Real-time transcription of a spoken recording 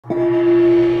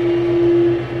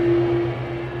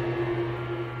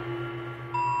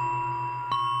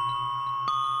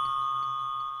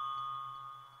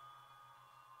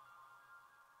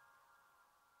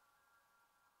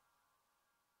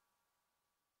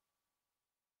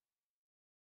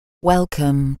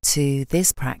Welcome to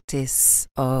this practice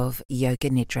of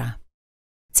Yoga Nidra.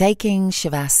 Taking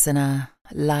Shavasana,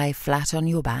 lie flat on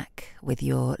your back with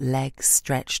your legs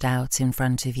stretched out in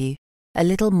front of you, a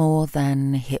little more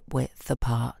than hip width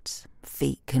apart.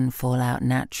 Feet can fall out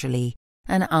naturally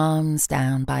and arms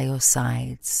down by your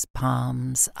sides,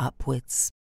 palms upwards.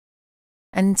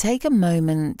 And take a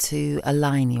moment to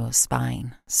align your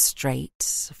spine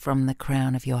straight from the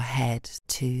crown of your head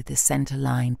to the center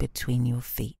line between your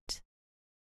feet.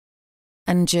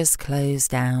 And just close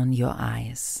down your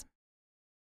eyes.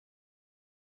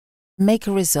 Make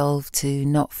a resolve to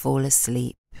not fall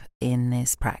asleep in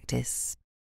this practice,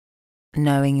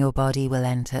 knowing your body will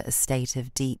enter a state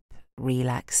of deep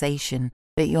relaxation,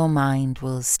 but your mind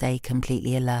will stay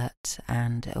completely alert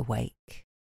and awake.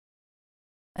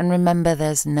 And remember,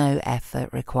 there's no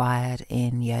effort required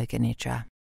in Yoga Nidra.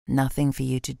 Nothing for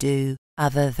you to do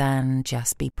other than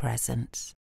just be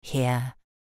present, here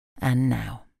and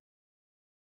now.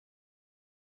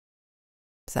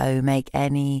 So make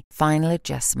any final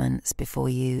adjustments before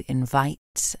you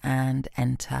invite and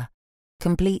enter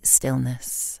complete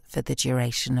stillness for the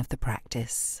duration of the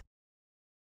practice.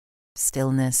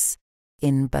 Stillness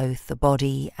in both the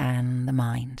body and the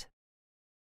mind.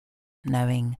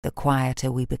 Knowing the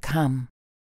quieter we become,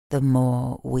 the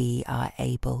more we are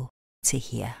able to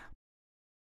hear.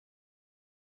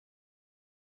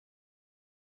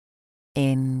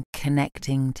 In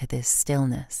connecting to this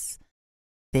stillness,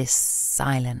 this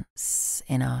silence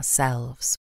in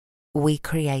ourselves, we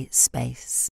create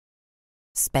space.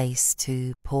 Space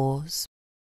to pause,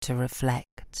 to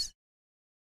reflect,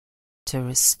 to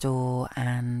restore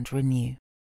and renew.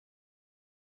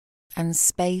 And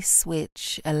space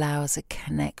which allows a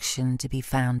connection to be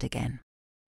found again.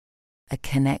 A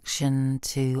connection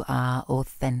to our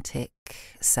authentic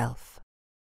self,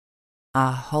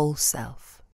 our whole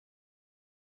self,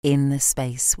 in the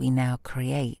space we now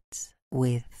create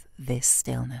with this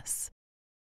stillness.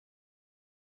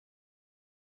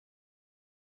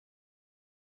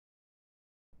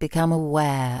 Become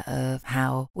aware of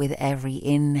how with every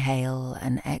inhale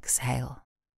and exhale,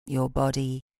 your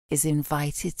body is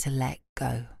invited to let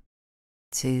go,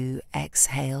 to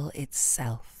exhale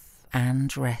itself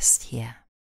and rest here,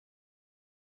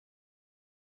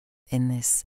 in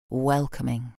this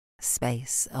welcoming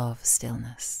space of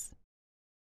stillness.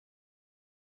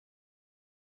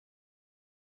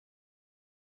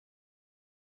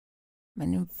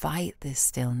 And invite this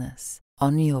stillness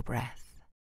on your breath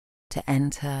to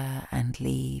enter and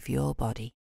leave your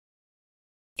body,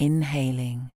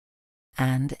 inhaling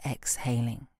and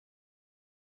exhaling,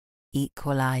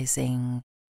 equalizing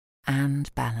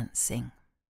and balancing.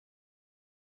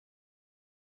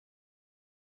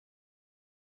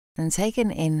 And take an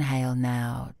inhale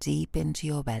now deep into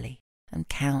your belly and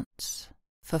count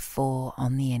for 4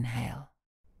 on the inhale.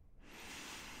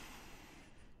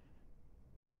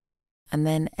 And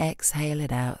then exhale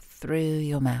it out through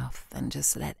your mouth and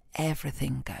just let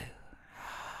everything go.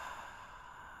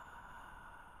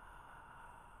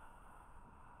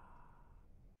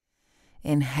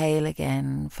 Inhale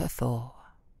again for 4.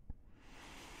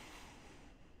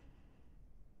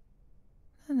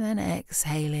 And then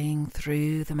exhaling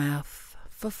through the mouth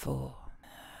for 4.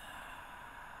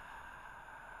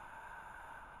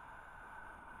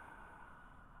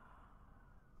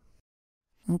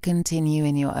 And continue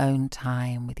in your own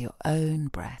time with your own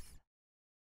breath.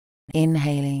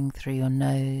 Inhaling through your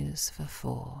nose for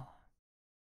 4.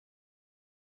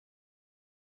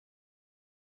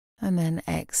 And then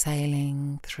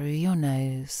exhaling through your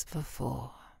nose for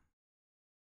 4.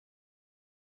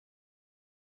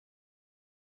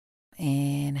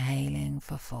 Inhaling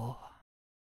for 4.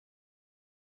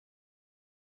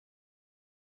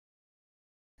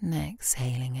 And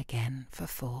exhaling again for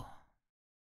 4.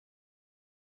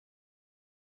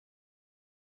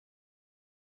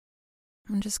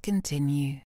 And just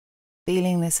continue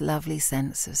feeling this lovely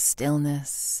sense of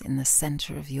stillness in the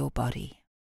center of your body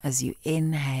as you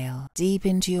inhale deep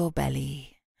into your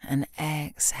belly and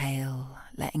exhale,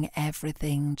 letting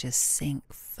everything just sink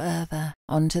further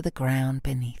onto the ground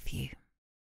beneath you.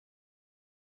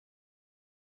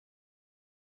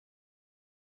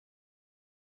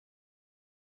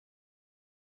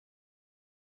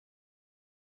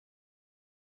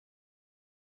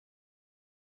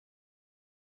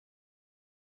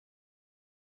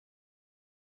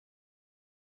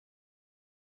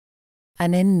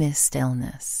 And in this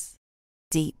stillness,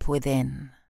 deep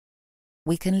within,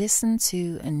 we can listen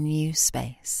to a new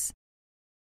space,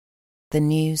 the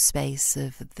new space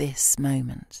of this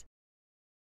moment,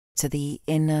 to the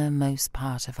innermost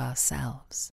part of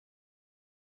ourselves,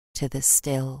 to the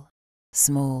still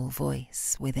small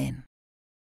voice within.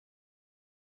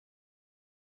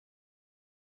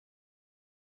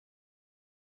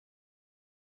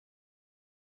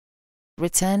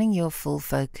 Returning your full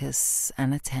focus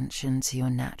and attention to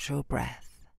your natural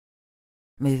breath,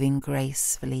 moving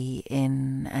gracefully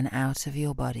in and out of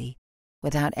your body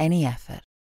without any effort,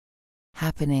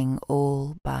 happening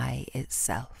all by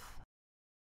itself.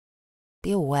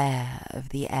 Be aware of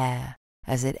the air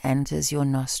as it enters your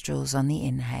nostrils on the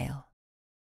inhale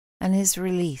and is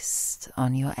released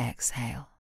on your exhale,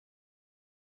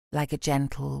 like a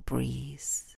gentle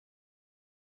breeze,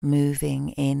 moving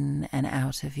in and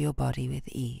out of your body with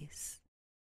ease.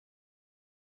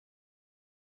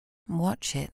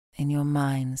 Watch it in your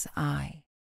mind's eye.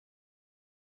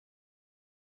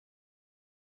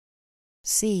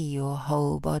 See your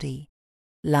whole body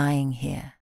lying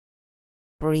here,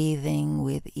 breathing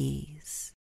with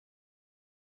ease,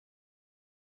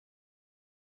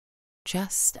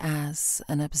 just as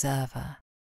an observer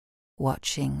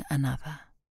watching another.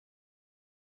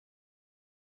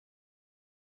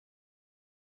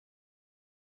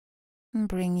 And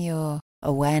bring your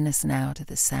awareness now to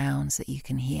the sounds that you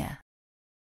can hear.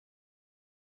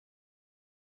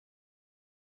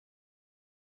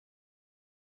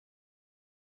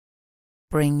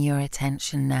 Bring your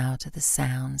attention now to the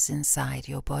sounds inside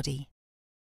your body.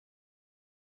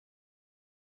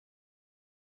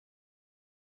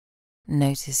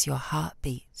 Notice your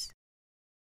heartbeat,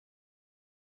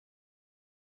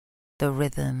 the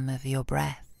rhythm of your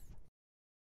breath.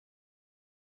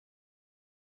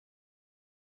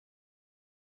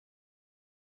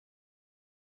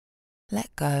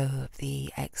 Let go of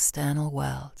the external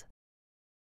world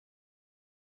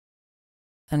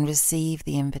and receive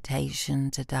the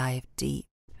invitation to dive deep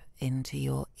into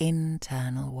your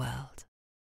internal world.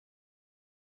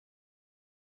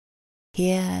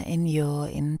 Here in your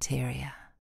interior,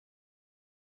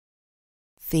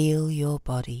 feel your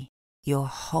body, your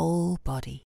whole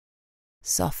body,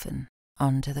 soften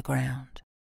onto the ground.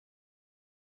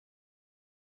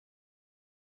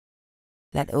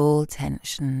 Let all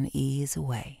tension ease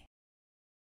away.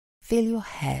 Feel your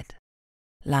head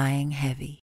lying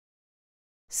heavy,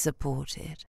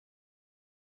 supported,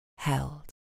 held.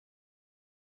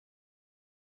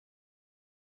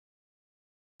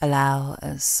 Allow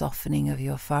a softening of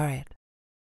your forehead.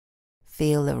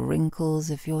 Feel the wrinkles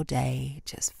of your day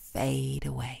just fade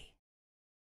away.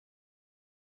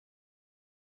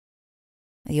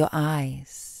 Your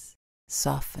eyes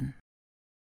soften.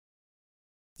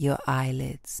 Your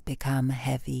eyelids become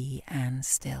heavy and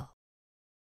still.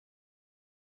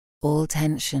 All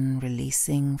tension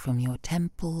releasing from your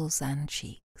temples and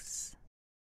cheeks.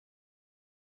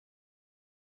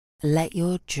 Let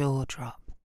your jaw drop.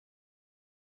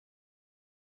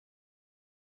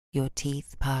 Your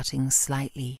teeth parting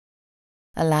slightly,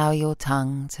 allow your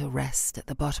tongue to rest at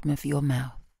the bottom of your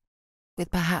mouth, with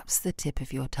perhaps the tip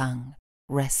of your tongue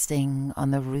resting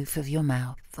on the roof of your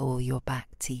mouth or your back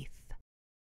teeth.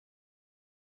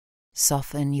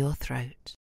 Soften your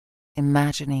throat,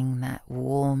 imagining that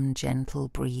warm, gentle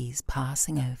breeze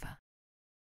passing over,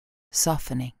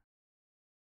 softening,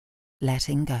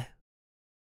 letting go.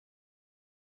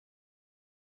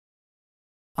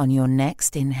 On your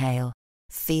next inhale,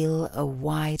 feel a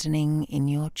widening in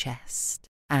your chest,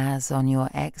 as on your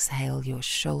exhale your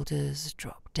shoulders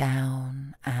drop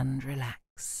down and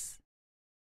relax.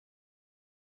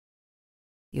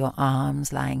 Your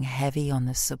arms lying heavy on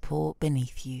the support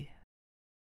beneath you.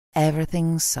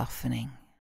 Everything softening,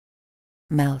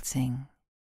 melting,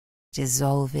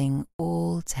 dissolving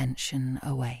all tension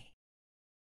away.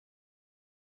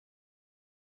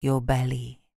 Your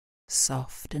belly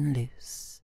soft and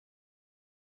loose.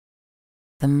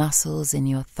 The muscles in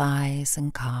your thighs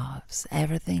and calves,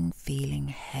 everything feeling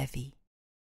heavy.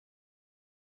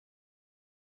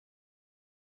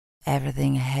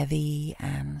 Everything heavy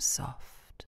and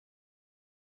soft.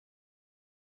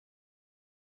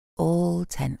 All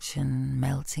tension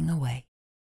melting away.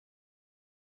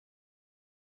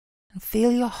 And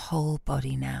feel your whole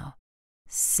body now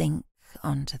sink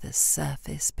onto the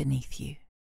surface beneath you,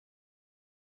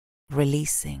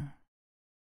 releasing,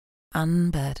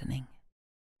 unburdening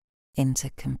into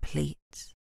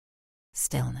complete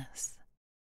stillness.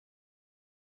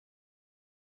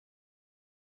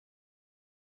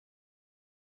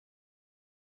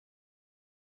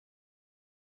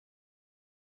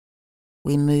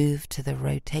 We move to the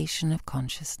rotation of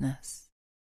consciousness.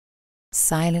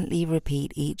 Silently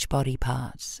repeat each body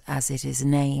part as it is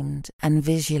named and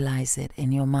visualize it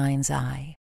in your mind's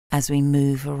eye as we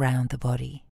move around the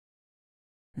body.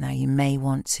 Now you may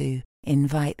want to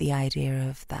invite the idea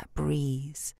of that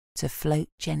breeze to float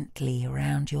gently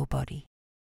around your body,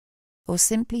 or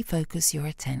simply focus your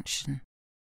attention.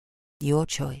 Your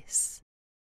choice,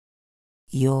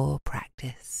 your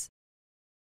practice.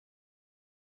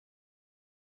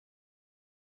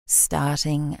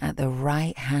 Starting at the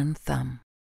right hand thumb,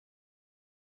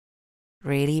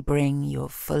 really bring your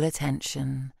full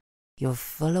attention, your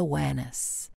full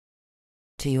awareness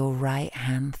to your right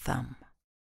hand thumb.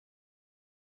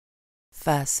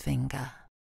 First finger,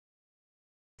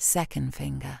 second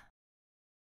finger,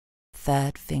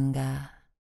 third finger,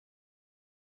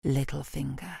 little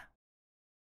finger,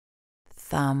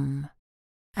 thumb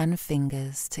and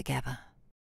fingers together,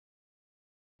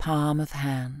 palm of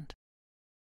hand,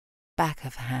 back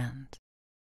of hand,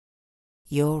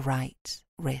 your right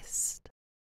wrist,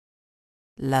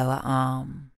 lower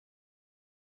arm,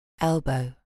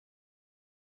 elbow,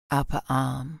 upper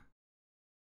arm,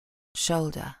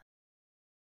 shoulder,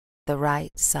 the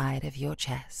right side of your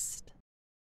chest,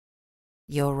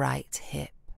 your right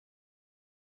hip,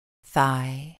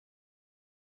 thigh,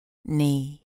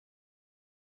 knee,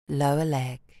 lower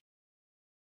leg,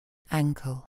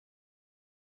 ankle,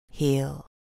 heel,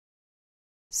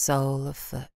 sole of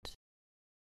foot,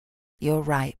 your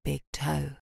right big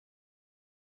toe,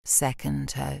 second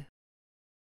toe,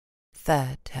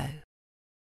 third toe,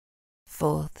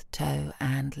 fourth toe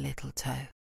and little toe,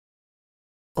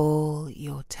 all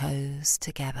your toes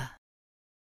together.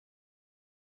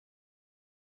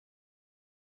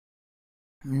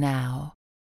 Now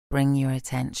bring your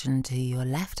attention to your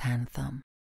left hand thumb.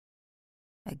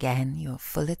 Again, your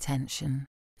full attention,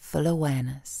 full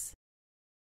awareness.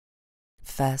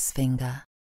 First finger,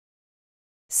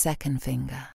 second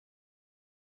finger,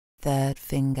 third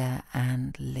finger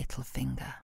and little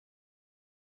finger,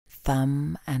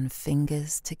 thumb and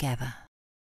fingers together,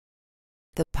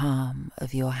 the palm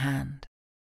of your hand,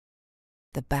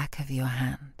 the back of your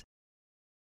hand,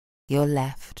 your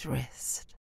left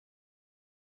wrist,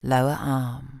 lower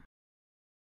arm,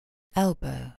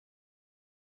 elbow,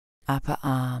 upper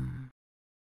arm,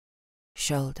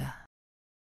 shoulder,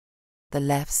 the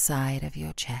left side of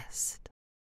your chest,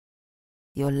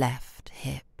 your left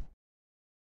hip,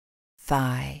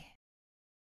 thigh,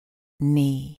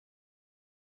 knee,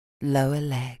 lower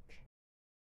leg,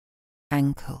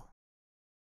 ankle,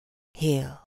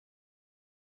 heel,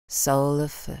 sole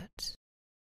of foot,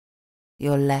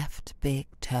 your left big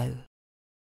toe,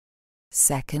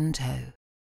 second toe,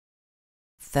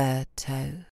 third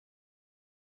toe,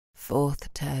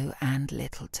 fourth toe and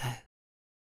little toe,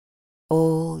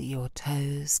 all your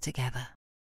toes together.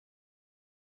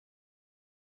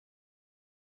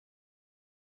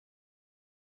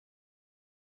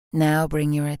 Now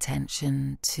bring your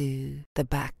attention to the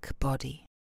back body,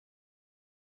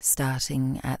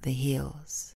 starting at the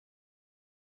heels,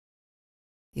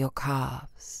 your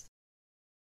calves,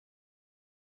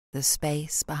 the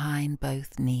space behind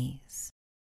both knees,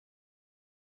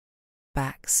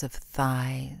 backs of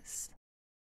thighs,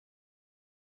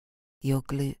 your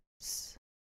glutes,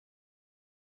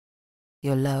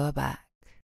 your lower back,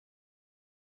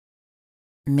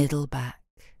 middle back,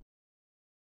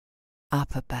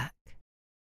 upper back,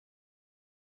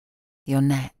 your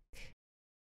neck,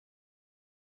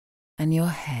 and your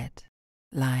head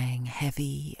lying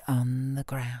heavy on the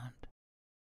ground.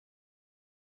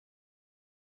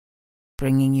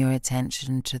 Bringing your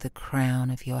attention to the crown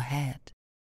of your head,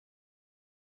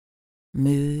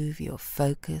 move your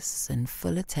focus and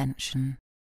full attention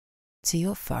to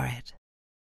your forehead.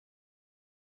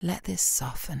 Let this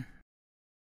soften.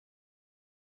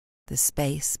 The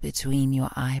space between your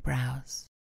eyebrows,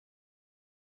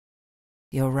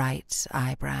 your right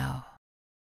eyebrow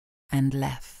and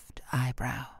left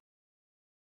eyebrow,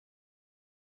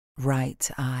 right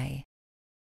eye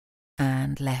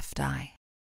and left eye,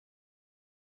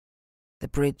 the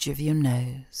bridge of your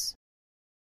nose,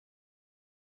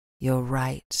 your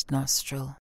right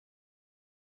nostril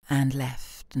and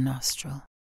left nostril,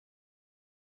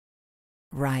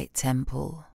 right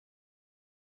temple,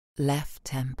 left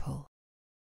temple,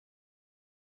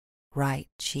 right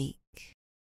cheek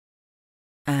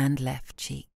and left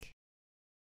cheek,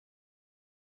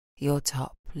 your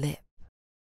top lip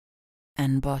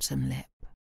and bottom lip,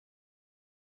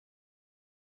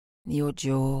 your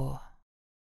jaw,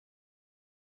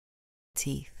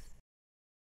 teeth,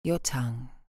 your tongue,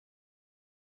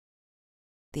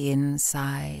 the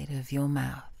inside of your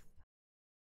mouth,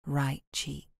 right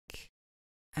cheek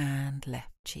and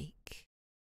left cheek,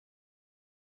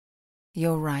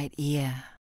 your right ear,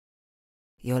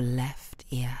 your left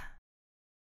ear,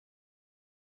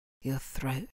 your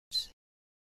throat,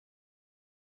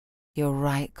 your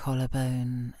right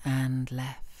collarbone and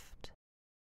left,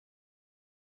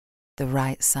 the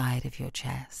right side of your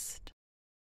chest,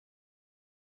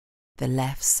 the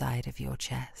left side of your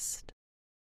chest,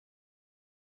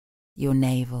 your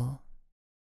navel,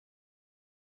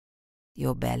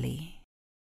 your belly,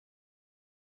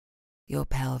 your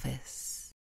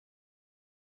pelvis,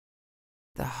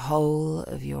 the whole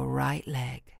of your right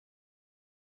leg,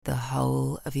 the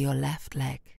whole of your left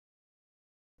leg,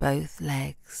 both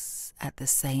legs at the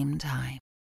same time,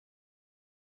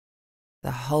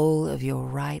 the whole of your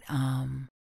right arm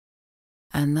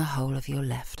and the whole of your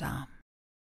left arm,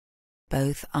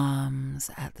 both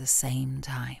arms at the same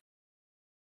time,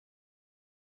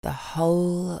 the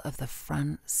whole of the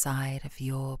front side of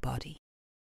your body,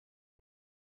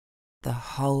 the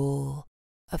whole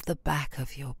of the back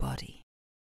of your body,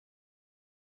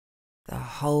 the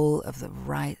whole of the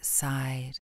right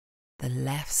side, the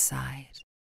left side,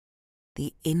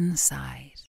 the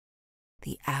inside,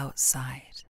 the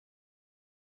outside,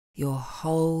 your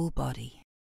whole body,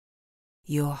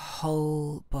 your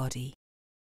whole body,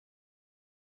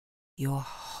 your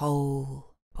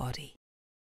whole body.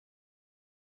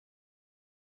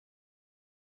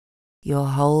 Your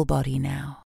whole body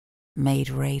now made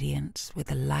radiant with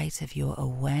the light of your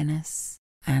awareness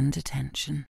and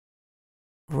attention,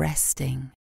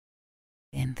 resting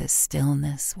in the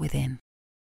stillness within.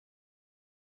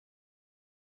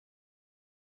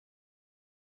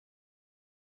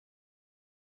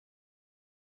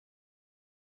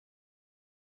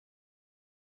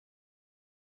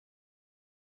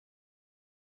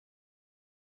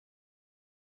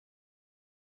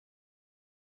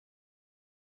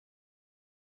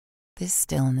 This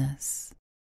stillness,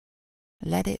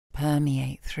 let it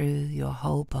permeate through your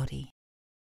whole body.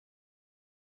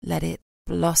 Let it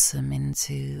blossom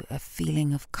into a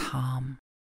feeling of calm,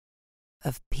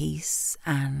 of peace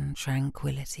and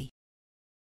tranquility,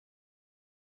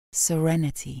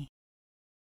 serenity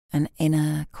and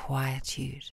inner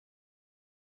quietude.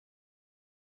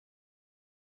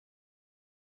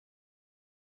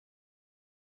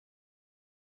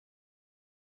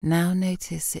 Now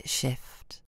notice it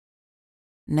shift.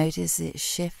 Notice it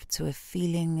shift to a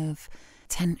feeling of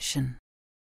tension.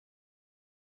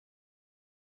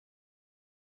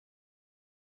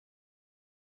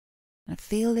 And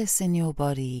feel this in your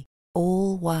body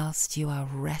all whilst you are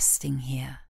resting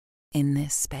here in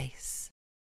this space.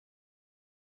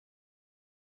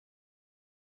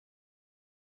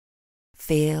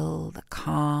 Feel the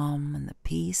calm and the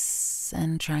peace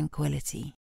and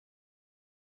tranquility.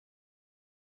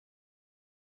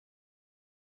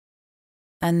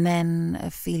 And then a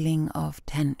feeling of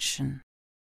tension.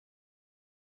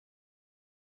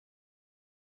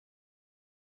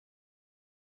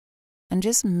 And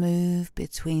just move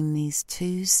between these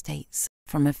two states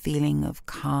from a feeling of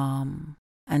calm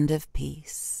and of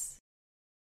peace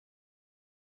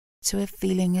to a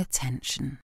feeling of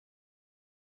tension.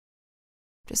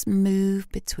 Just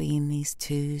move between these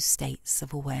two states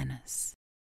of awareness.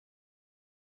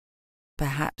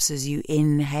 Perhaps as you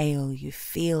inhale, you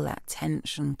feel that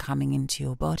tension coming into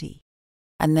your body.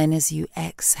 And then as you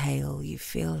exhale, you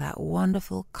feel that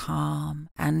wonderful calm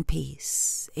and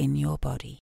peace in your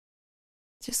body.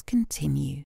 Just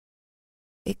continue.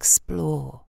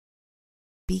 Explore.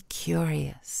 Be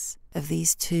curious of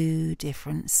these two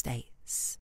different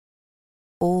states,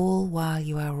 all while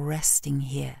you are resting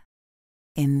here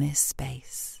in this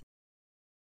space.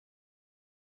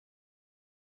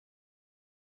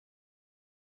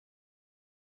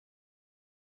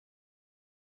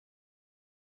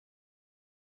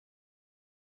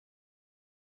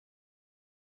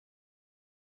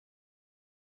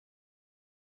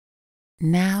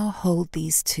 Now hold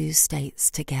these two states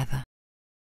together,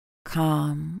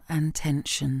 calm and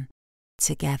tension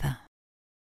together,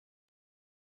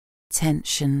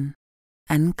 tension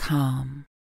and calm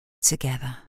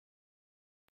together.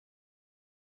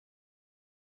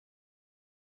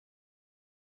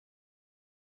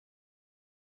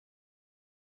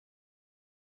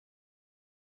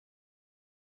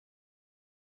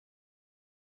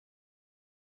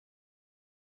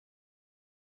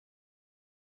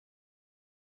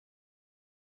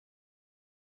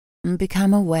 And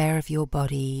become aware of your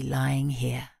body lying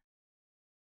here,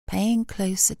 paying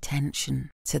close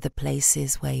attention to the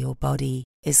places where your body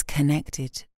is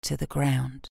connected to the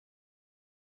ground.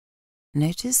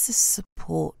 Notice the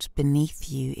support beneath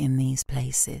you in these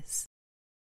places,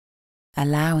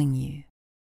 allowing you,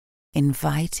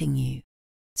 inviting you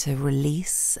to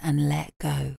release and let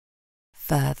go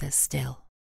further still.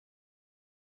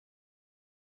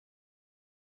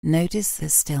 Notice the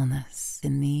stillness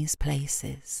in these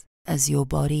places as your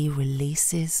body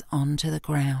releases onto the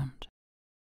ground,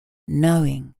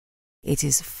 knowing It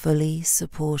is fully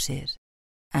supported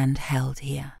and held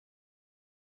here.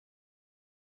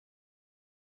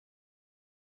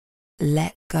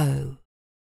 Let go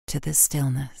to the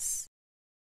stillness.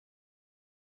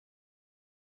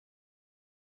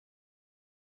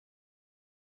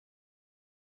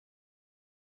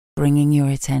 Bringing your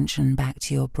attention back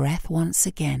to your breath once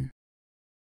again.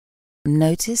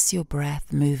 Notice your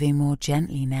breath moving more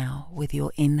gently now with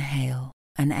your inhale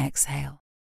and exhale.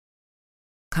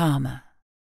 Calmer,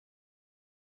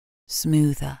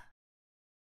 smoother,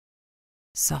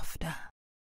 softer.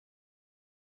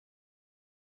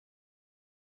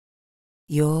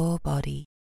 Your body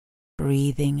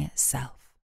breathing itself.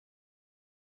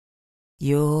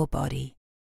 Your body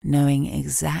knowing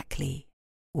exactly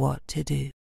what to do.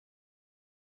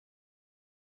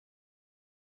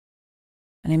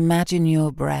 And imagine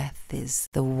your breath is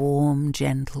the warm,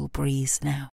 gentle breeze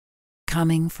now,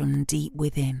 coming from deep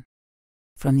within,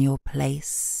 from your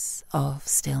place of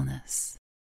stillness.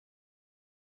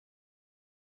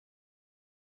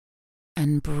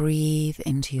 And breathe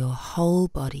into your whole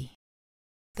body,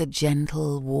 the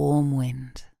gentle, warm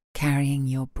wind carrying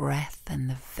your breath and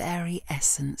the very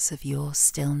essence of your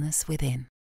stillness within,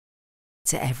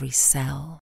 to every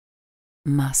cell,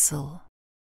 muscle,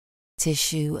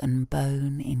 tissue and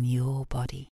bone in your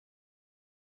body.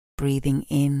 Breathing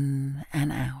in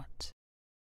and out,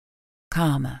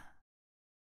 calmer,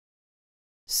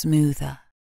 smoother,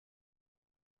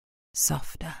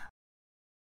 softer.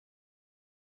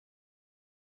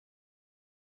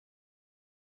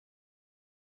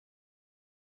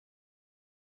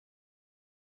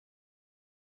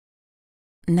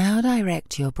 Now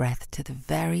direct your breath to the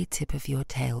very tip of your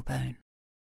tailbone,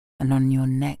 and on your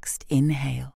next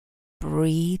inhale,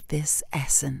 breathe this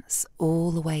essence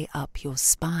all the way up your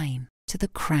spine to the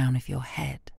crown of your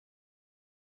head.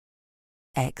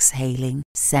 Exhaling,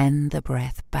 send the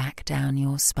breath back down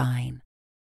your spine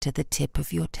to the tip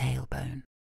of your tailbone.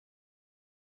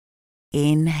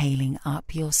 Inhaling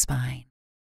up your spine,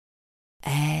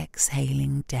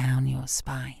 exhaling down your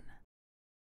spine.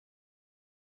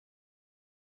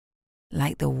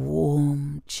 Like the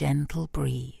warm, gentle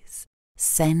breeze,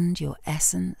 send your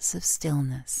essence of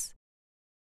stillness,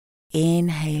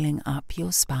 inhaling up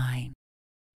your spine,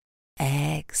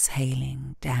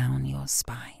 exhaling down your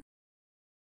spine.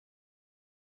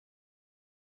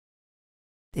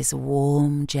 This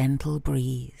warm, gentle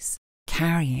breeze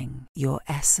carrying your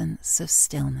essence of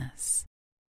stillness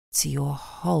to your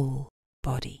whole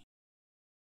body.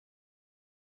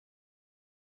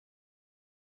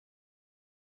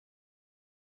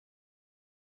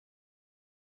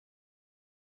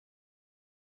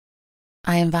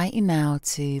 I invite you now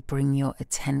to bring your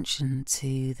attention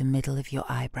to the middle of your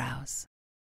eyebrows.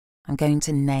 I'm going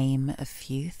to name a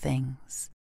few things.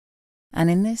 And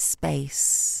in this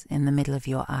space, in the middle of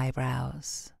your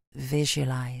eyebrows,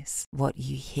 visualize what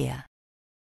you hear.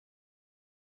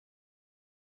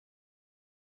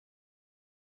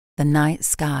 The night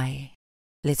sky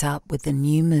lit up with the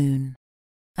new moon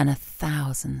and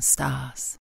 1,000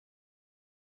 stars.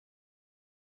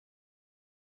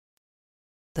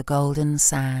 The golden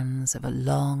sands of a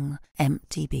long,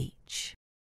 empty beach.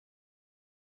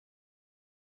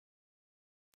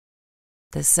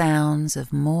 The sounds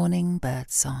of morning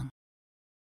birdsong.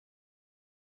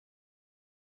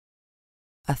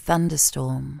 A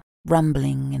thunderstorm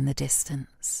rumbling in the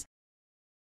distance.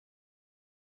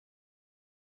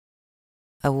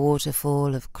 A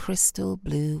waterfall of crystal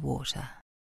blue water.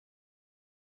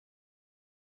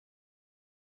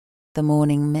 The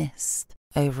morning mist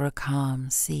over a calm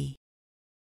sea.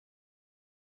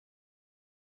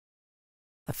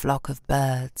 A flock of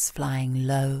birds flying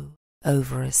low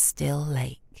over a still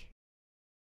lake.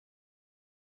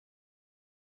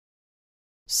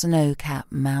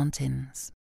 Snow-capped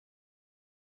mountains.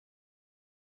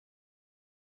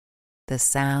 The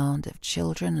sound of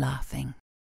children laughing.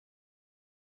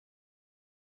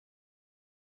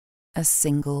 A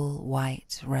single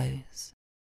white rose.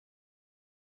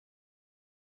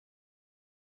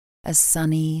 A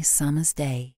sunny summer's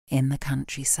day in the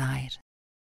countryside.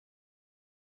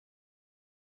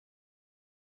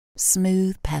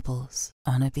 Smooth pebbles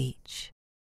on a beach.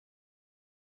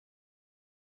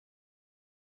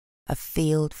 A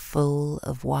field full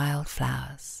of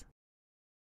wildflowers.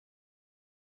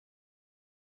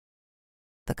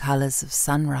 The colours of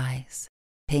sunrise,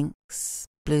 pinks,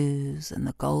 blues, and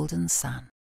the golden sun.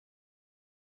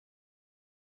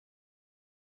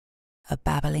 A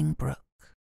babbling brook.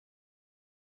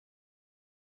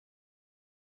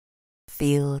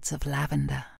 Fields of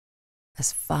lavender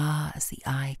as far as the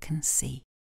eye can see.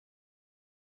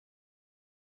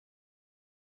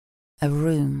 a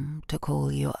room to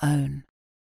call your own.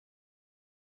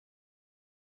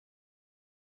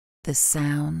 The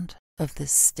sound of the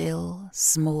still,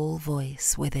 small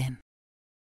voice within.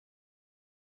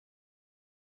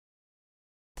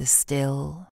 The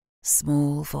still,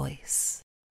 small voice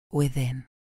within.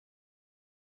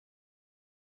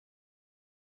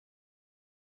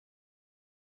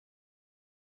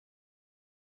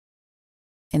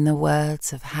 In the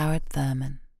words of Howard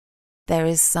Thurman, there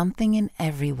is something in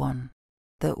everyone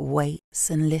that waits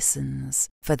and listens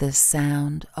for the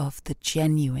sound of the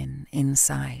genuine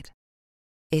inside.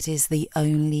 It is the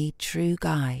only true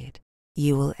guide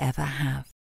you will ever have.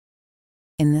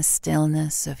 In the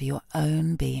stillness of your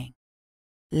own being,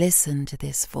 listen to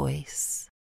this voice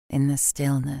in the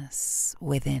stillness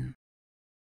within.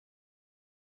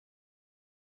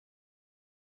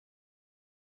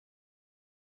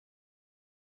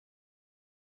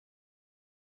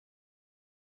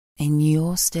 In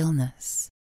your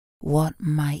stillness, what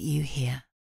might you hear?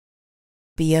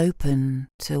 Be open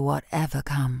to whatever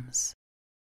comes.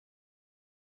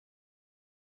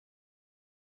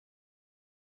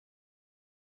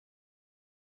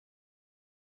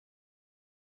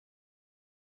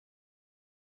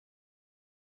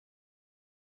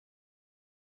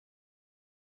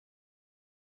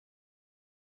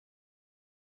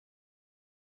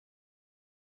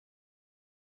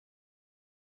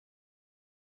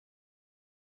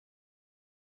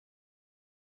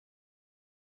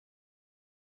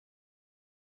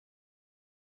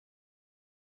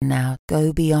 Now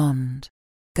go beyond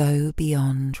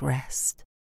rest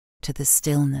to the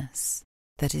stillness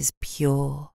that is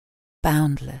pure,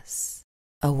 boundless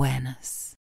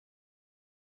awareness.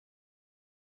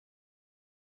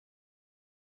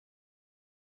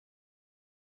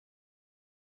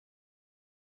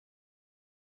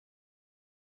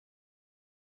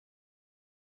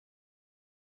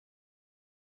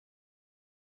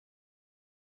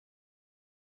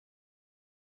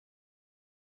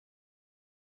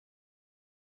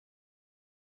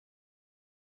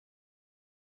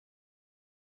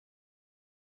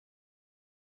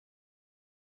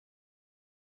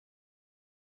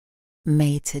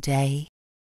 May today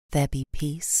there be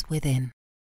peace within.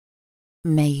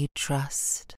 May you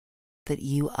trust that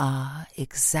you are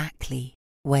exactly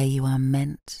where you are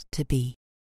meant to be.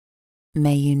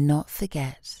 May you not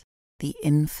forget the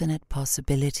infinite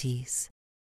possibilities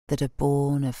that are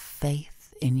born of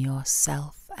faith in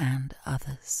yourself and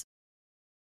others.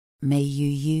 May you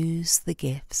use the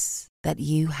gifts that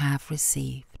you have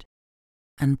received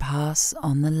and pass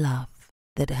on the love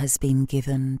that has been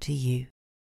given to you.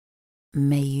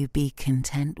 May you be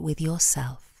content with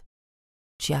yourself,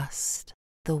 just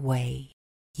the way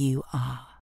you are.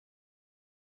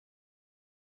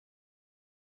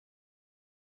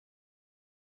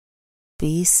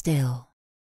 Be still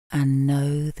and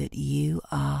know that you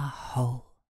are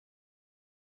whole.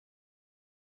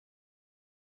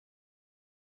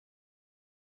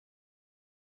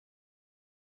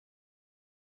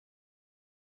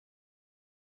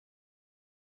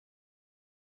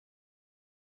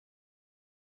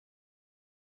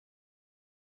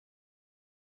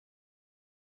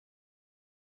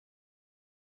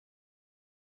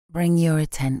 Bring your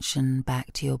attention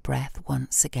back to your breath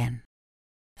once again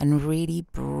and really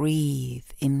breathe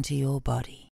into your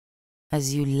body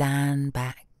as you land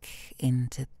back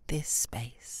into this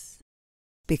space.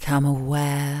 Become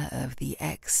aware of the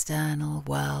external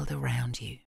world around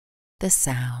you, the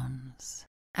sounds,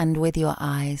 and with your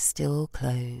eyes still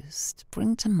closed,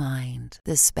 bring to mind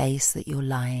the space that you're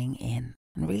lying in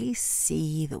and really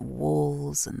see the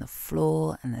walls and the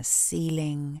floor and the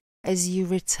ceiling as you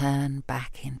return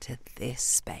back into this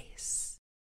space.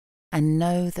 And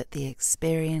know that the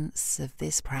experience of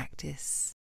this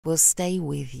practice will stay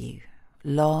with you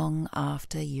long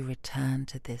after you return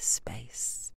to this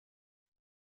space,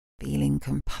 feeling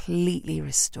completely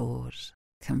restored,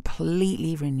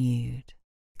 completely renewed,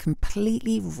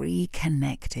 completely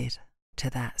reconnected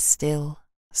to that still,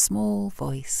 small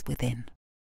voice within.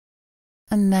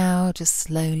 And now just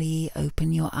slowly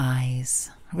open your eyes,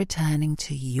 returning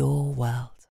to your world.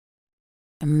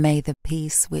 And may the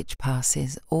peace which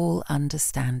passes all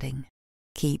understanding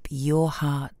keep your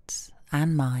heart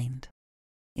and mind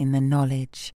in the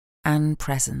knowledge and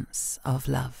presence of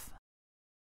love.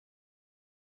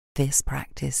 This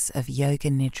practice of Yoga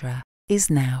Nidra is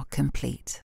now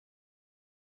complete.